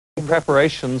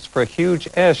Preparations for a huge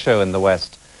air show in the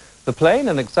West. The plane,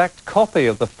 an exact copy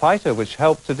of the fighter which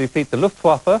helped to defeat the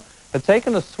Luftwaffe, had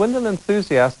taken a Swindon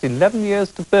enthusiast 11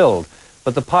 years to build,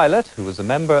 but the pilot, who was a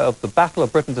member of the Battle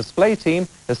of Britain display team,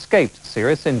 escaped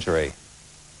serious injury.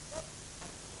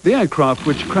 The aircraft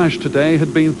which crashed today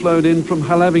had been flown in from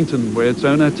Hallavington, where its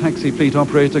owner, taxi fleet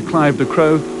operator Clive de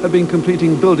Croo, had been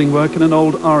completing building work in an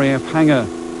old RAF hangar.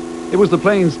 It was the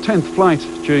plane's 10th flight.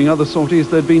 During other sorties,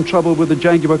 there had been trouble with the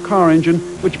Jaguar car engine,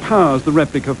 which powers the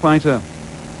replica fighter.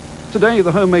 Today,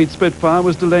 the homemade Spitfire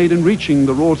was delayed in reaching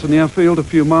the Rawton airfield a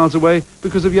few miles away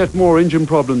because of yet more engine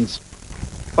problems.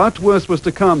 But worse was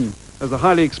to come. As the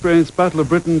highly experienced Battle of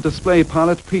Britain display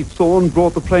pilot Pete Thorne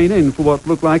brought the plane in for what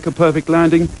looked like a perfect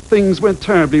landing, things went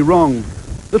terribly wrong.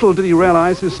 Little did he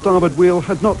realize his starboard wheel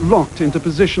had not locked into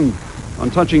position. On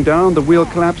touching down, the wheel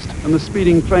collapsed and the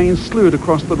speeding plane slewed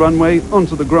across the runway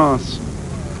onto the grass.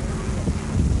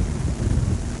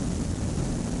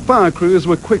 Fire crews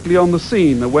were quickly on the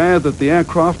scene, aware that the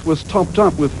aircraft was topped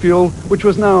up with fuel, which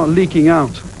was now leaking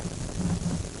out.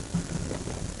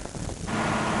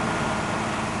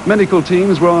 Medical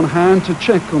teams were on hand to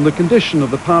check on the condition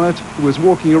of the pilot, who was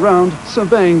walking around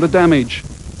surveying the damage.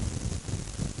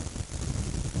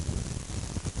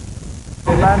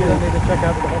 They landed and need to check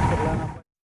out the hospital.